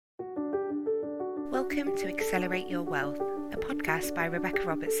Welcome to Accelerate Your Wealth, a podcast by Rebecca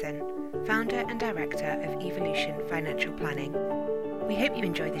Robertson, founder and director of Evolution Financial Planning. We hope you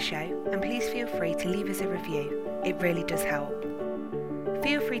enjoy the show, and please feel free to leave us a review. It really does help.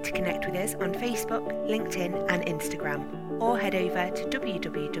 Feel free to connect with us on Facebook, LinkedIn and Instagram, or head over to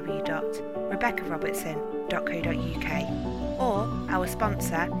www.rebeccarobertson.co.uk, or our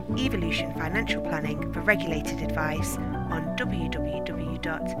sponsor, Evolution Financial Planning, for regulated advice on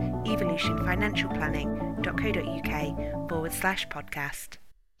www.evolutionfinancialplanning.co.uk/podcast.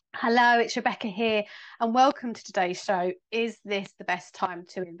 Hello, it's Rebecca here, and welcome to today's show. Is this the best time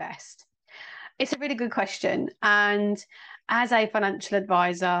to invest? It's a really good question, and as a financial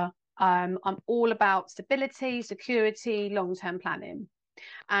advisor, I'm all about stability, security, long-term planning.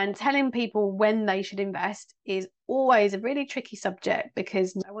 And telling people when they should invest is always a really tricky subject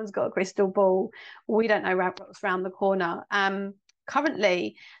because no one's got a crystal ball. We don't know what's around the corner.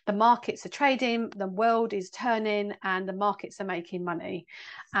 Currently, the markets are trading, the world is turning, and the markets are making money.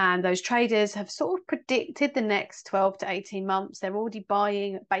 And those traders have sort of predicted the next 12 to 18 months. They're already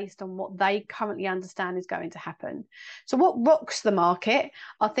buying based on what they currently understand is going to happen. So what rocks the market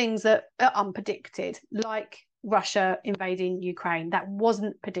are things that are unpredicted, like Russia invading Ukraine. That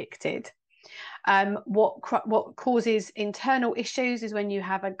wasn't predicted. What causes internal issues is when you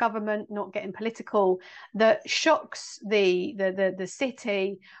have a government, not getting political, that shocks the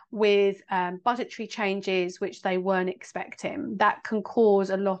city with budgetary changes which they weren't expecting. That can cause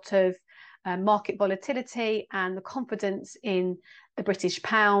a lot of market volatility and the confidence in the British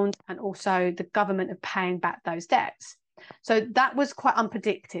pound, and also the government of paying back those debts. So that was quite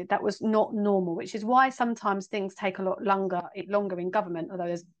unpredicted. That was not normal, which is why sometimes things take a lot longer in government, although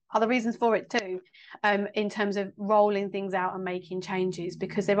there's other reasons for it too, in terms of rolling things out and making changes,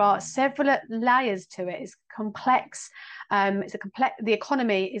 because there are several layers to it. It's complex. The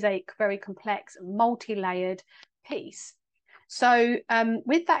economy is a very complex, multi-layered piece. So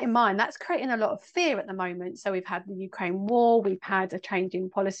with that in mind, that's creating a lot of fear at the moment. So we've had the Ukraine war, we've had a change in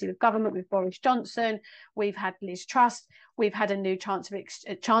policy of government with Boris Johnson, we've had Liz Truss, we've had a new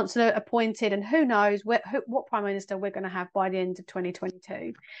chancellor appointed, and who knows what prime minister we're going to have by the end of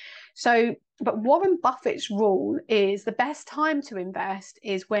 2022. So, but Warren Buffett's rule is the best time to invest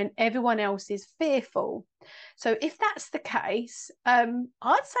is when everyone else is fearful. So if that's the case, I'd say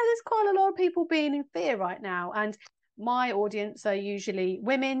there's quite a lot of people being in fear right now. And my audience are usually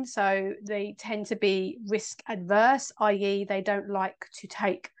women, so they tend to be risk adverse, i.e. they don't like to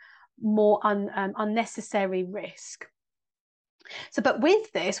take more unnecessary risk. So, but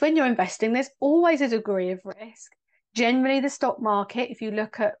with this, when you're investing, there's always a degree of risk. Generally, the stock market, if you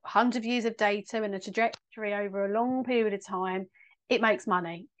look at 100 years of data and a trajectory over a long period of time, it makes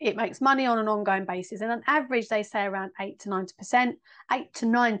money. It makes money on an ongoing basis. And on average, they say around 8 to 9%,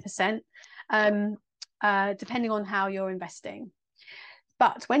 depending on how you're investing.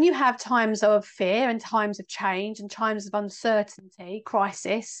 But when you have times of fear and times of change and times of uncertainty,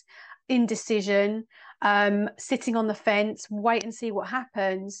 crisis, indecision, sitting on the fence, wait and see what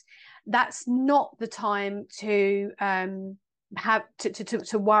happens, that's not the time to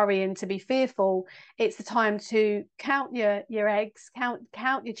worry and to be fearful. It's the time to count your eggs, count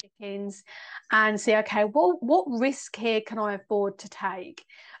your chickens, and say, okay, well, what risk here can I afford to take?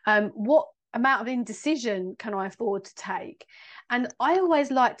 What amount of indecision can I afford to take? And I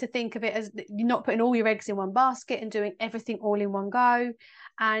always like to think of it as you're not putting all your eggs in one basket and doing everything all in one go.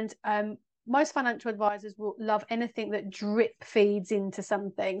 And most financial advisors will love anything that drip feeds into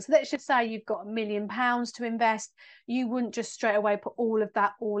something. So let's just say you've got £1 million to invest. You wouldn't just straight away put all of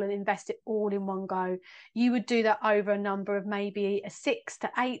that and invest it all in one go. You would do that over a number of maybe 6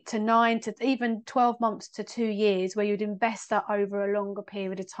 to 8 to 9 to even 12 months to 2 years, where you'd invest that over a longer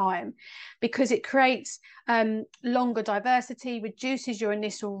period of time, because it creates longer diversity, reduces your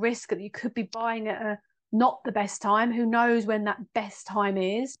initial risk that you could be buying at not the best time. Who knows when that best time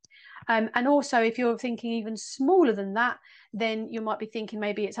is? And also, if you're thinking even smaller than that, then you might be thinking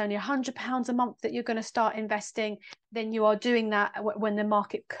maybe it's only £100 a month that you're going to start investing. Then you are doing that when the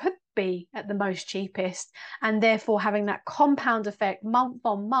market could be at the most cheapest, and therefore having that compound effect month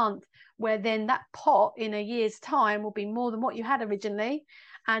on month, where then that pot in a year's time will be more than what you had originally.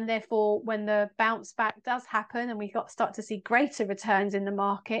 And therefore, when the bounce back does happen and we start to see greater returns in the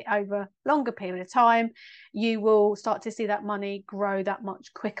market over a longer period of time, you will start to see that money grow that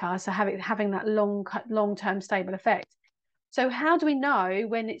much quicker. So having that long-term stable effect. So how do we know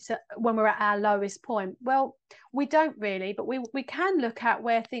when we're at our lowest point? Well, we don't really, but we can look at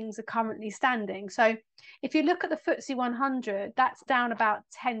where things are currently standing. So if you look at the FTSE 100, that's down about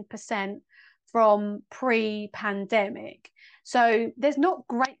 10% from pre-pandemic. So there's not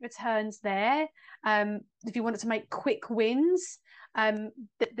great returns there. If you wanted to make quick wins,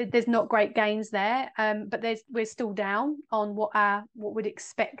 there's not great gains there, but we're still down on what we'd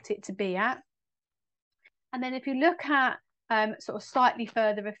expect it to be at. And then if you look at sort of slightly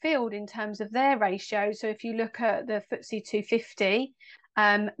further afield in terms of their ratio, so if you look at the FTSE 250,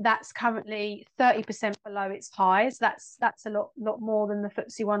 that's currently 30% below its highs. That's a lot more than the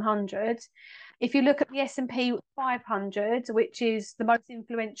FTSE 100. If you look at the S&P 500, which is the most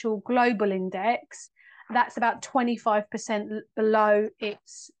influential global index, that's about 25% below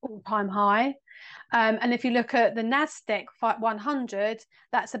its all-time high. And if you look at the NASDAQ 100,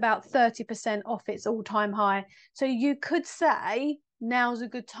 that's about 30% off its all-time high. So you could say now's a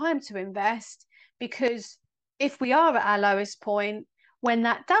good time to invest, because if we are at our lowest point, when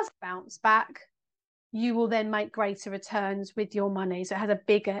that does bounce back, you will then make greater returns with your money. So it has a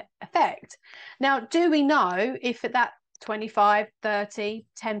bigger effect. Now, do we know if that 25, 30,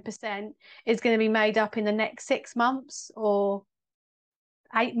 10% is going to be made up in the next 6 months or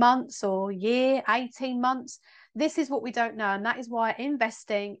 8 months or year, 18 months? This is what we don't know. And that is why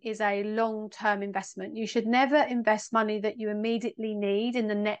investing is a long-term investment. You should never invest money that you immediately need in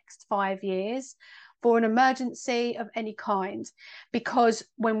the next 5 years for an emergency of any kind, because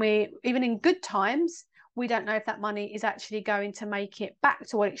even in good times, we don't know if that money is actually going to make it back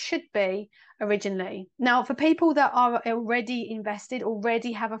to what it should be originally. Now, for people that are already invested,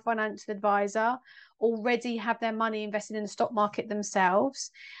 already have a financial advisor, already have their money invested in the stock market themselves,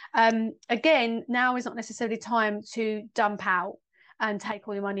 again, now is not necessarily time to dump out and take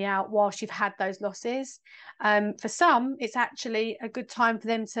all your money out whilst you've had those losses. For some, it's actually a good time for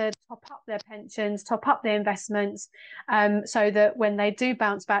them to top up their pensions, top up their investments, so that when they do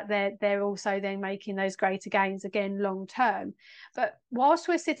bounce back, they're also then making those greater gains again long term. But whilst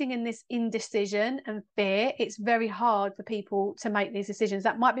we're sitting in this indecision and fear, it's very hard for people to make these decisions.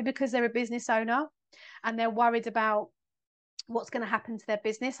 That might be because they're a business owner and they're worried about what's going to happen to their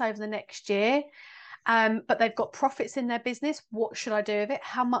business over the next year. But they've got profits in their business. What should I do with it?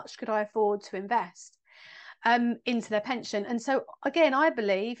 How much could I afford to invest into their pension? And so, again, I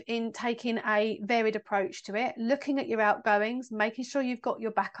believe in taking a varied approach to it, looking at your outgoings, making sure you've got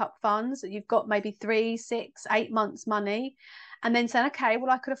your backup funds, that you've got maybe 3, 6, 8 months money, and then saying, okay, well,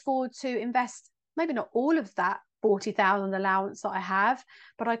 I could afford to invest maybe not all of that 40,000 allowance that I have,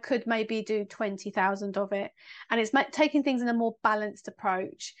 but I could maybe do 20,000 of it. And it's taking things in a more balanced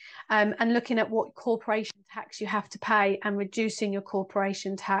approach, and looking at what corporation tax you have to pay and reducing your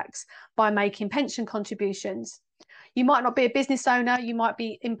corporation tax by making pension contributions. You might not be a business owner, you might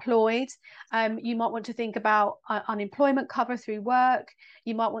be employed. You might want to think about unemployment cover through work.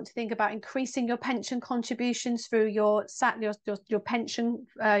 You might want to think about increasing your pension contributions through your pension,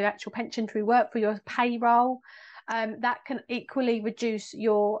 your actual pension through work for your payroll. That can equally reduce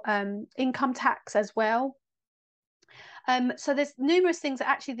your income tax as well. So there's numerous things that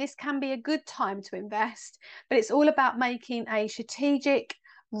actually this can be a good time to invest, but it's all about making a strategic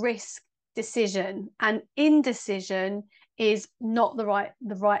risk decision, and indecision is not the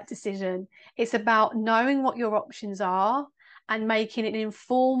right decision. It's about knowing what your options are and making an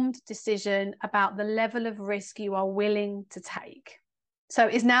informed decision about the level of risk you are willing to take. So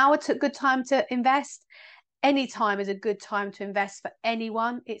is now a good time to invest? Any time is a good time to invest for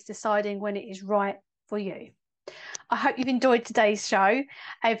anyone. It's deciding when it is right for you. I hope you've enjoyed today's show.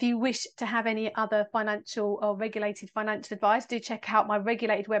 If you wish to have any other financial or regulated financial advice, do check out my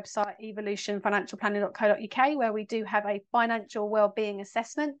regulated website, evolutionfinancialplanning.co.uk, where we do have a financial wellbeing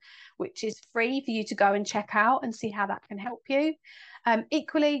assessment, which is free for you to go and check out and see how that can help you.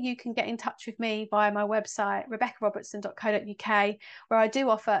 Equally, you can get in touch with me via my website, rebeccarobertson.co.uk, where I do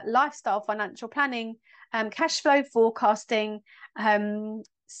offer lifestyle financial planning, cash flow forecasting,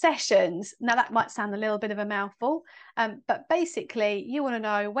 sessions. Now that might sound a little bit of a mouthful, but basically you want to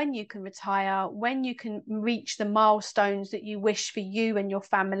know when you can retire, when you can reach the milestones that you wish for you and your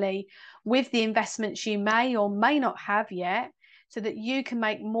family with the investments you may or may not have yet, so that you can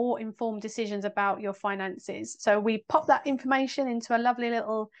make more informed decisions about your finances. So we pop that information into a lovely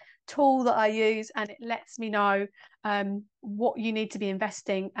little tool that I use, and it lets me know what you need to be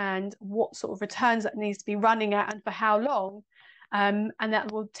investing and what sort of returns that needs to be running at and for how long. And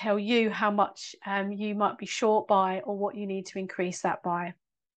that will tell you how much you might be short by or what you need to increase that by.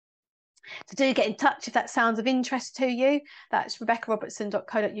 So do get in touch if that sounds of interest to you. That's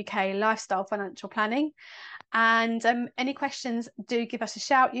rebeccarobertson.co.uk, lifestyle financial planning. And any questions, do give us a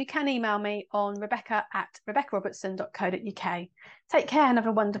shout. You can email me on rebecca@rebeccarobertson.co.uk. Take care and have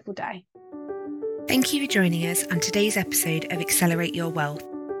a wonderful day. Thank you for joining us on today's episode of Accelerate Your Wealth.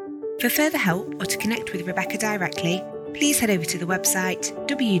 For further help or to connect with Rebecca directly, please head over to the website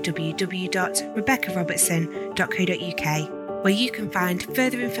www.rebeccarobertson.co.uk, where you can find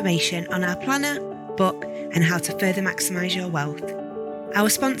further information on our planner, book, and how to further maximise your wealth. Our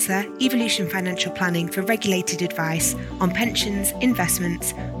sponsor, Evolution Financial Planning, for regulated advice on pensions,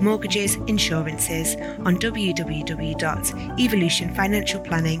 investments, mortgages, insurances on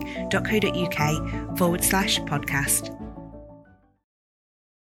www.evolutionfinancialplanning.co.uk/podcast.